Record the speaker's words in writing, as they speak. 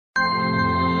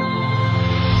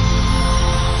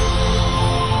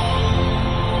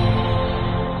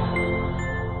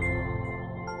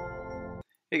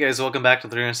Hey guys, welcome back to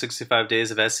 365 Days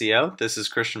of SEO. This is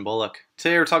Christian Bullock.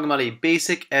 Today we're talking about a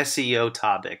basic SEO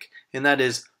topic, and that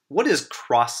is, what is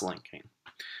cross-linking?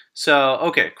 So,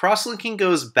 cross-linking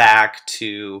goes back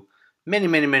to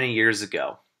many years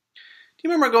ago. Do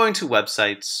you remember going to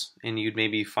websites and you'd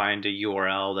maybe find a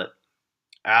URL that,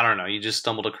 I don't know, you just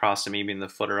stumbled across it maybe in the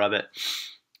footer of it,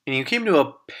 and you came to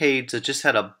a page that just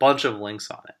had a bunch of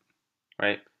links on it,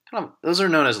 right? Those are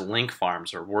known as link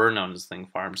farms, or were known as link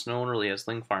farms. No one really has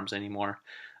link farms anymore.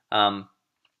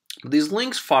 These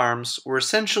link farms were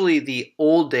essentially the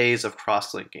old days of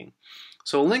cross-linking.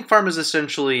 So a link farm is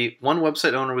essentially one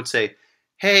website owner would say,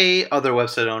 hey, other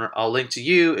website owner, I'll link to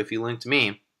you if you link to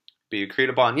me. But you create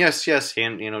upon yes,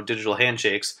 digital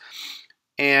handshakes.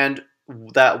 And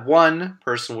that one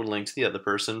person would link to the other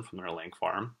person from their link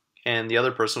farm, and the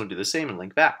other person would do the same and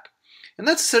link back. And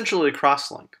that's essentially a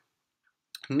cross-link.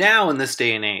 Now, in this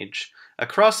day and age, a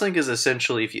crosslink is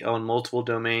essentially if you own multiple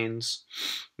domains.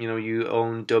 You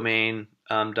own domain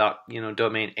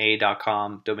domain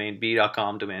A.com, domain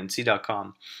B.com, domain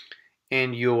C.com,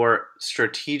 and you're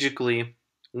strategically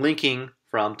linking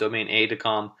from domain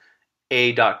A.com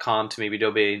to maybe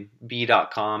domain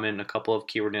B.com in a couple of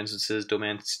keyword instances,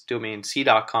 domain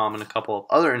C.com in a couple of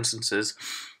other instances,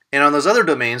 and on those other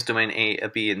domains, domain A,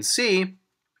 B, and C,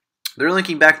 they're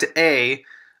linking back to A.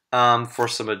 For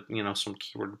some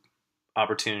keyword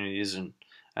opportunities and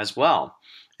as well,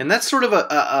 and that's sort of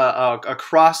a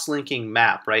cross-linking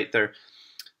map, right? They're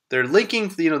linking.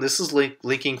 This is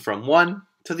linking from one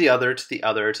to the other to the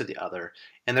other to the other,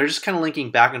 and they're just kind of linking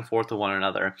back and forth to one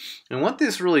another. And what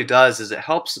this really does is it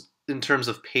helps in terms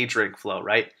of page rank flow,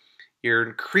 right? You're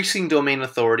increasing domain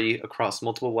authority across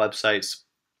multiple websites,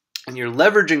 and you're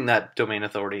leveraging that domain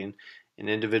authority and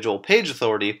individual page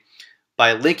authority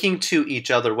by linking to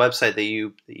each other website that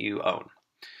you own.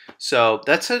 So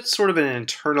that's sort of an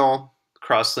internal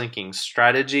cross-linking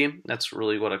strategy. That's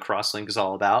really what a cross-link is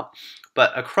all about.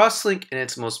 But a cross-link in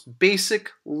its most basic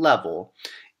level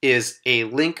is a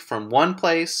link from one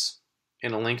place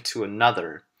and a link to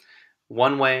another,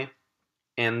 one way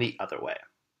and the other way.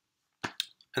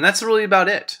 And that's really about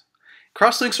it.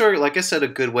 Cross-links are, like I said, a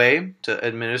good way to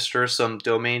administer some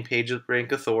domain page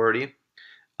rank authority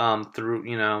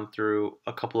through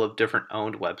a couple of different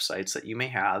owned websites that you may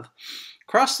have.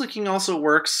 Cross-linking also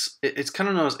works. It's kind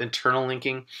of known as internal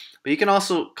linking, but you can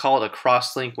also call it a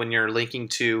cross-link when you're linking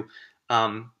to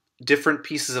different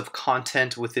pieces of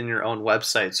content within your own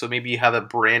website. So maybe you have a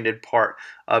branded part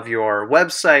of your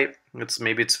website.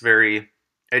 Maybe it's very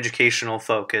educational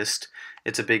focused.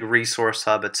 It's a big resource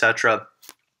hub, etc.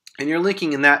 And you're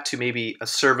linking in that to maybe a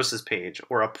services page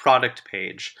or a product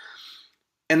page.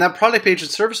 And that product page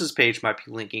and services page might be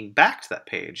linking back to that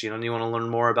page. And you want to learn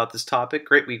more about this topic?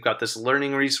 Great, we've got this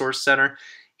Learning Resource Center.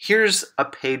 Here's a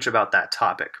page about that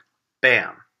topic.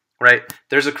 Bam, right?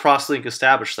 There's a cross-link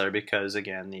established there because,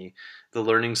 again, the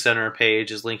Learning Center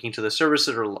page is linking to the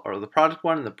services or the product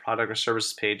one, and the product or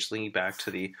services page linking back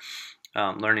to the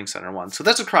Learning Center one. So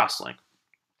that's a cross-link.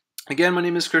 Again, my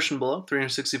name is Christian Bullock,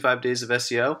 365 Days of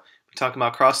SEO. We're talking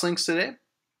about cross-links today.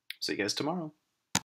 See you guys tomorrow.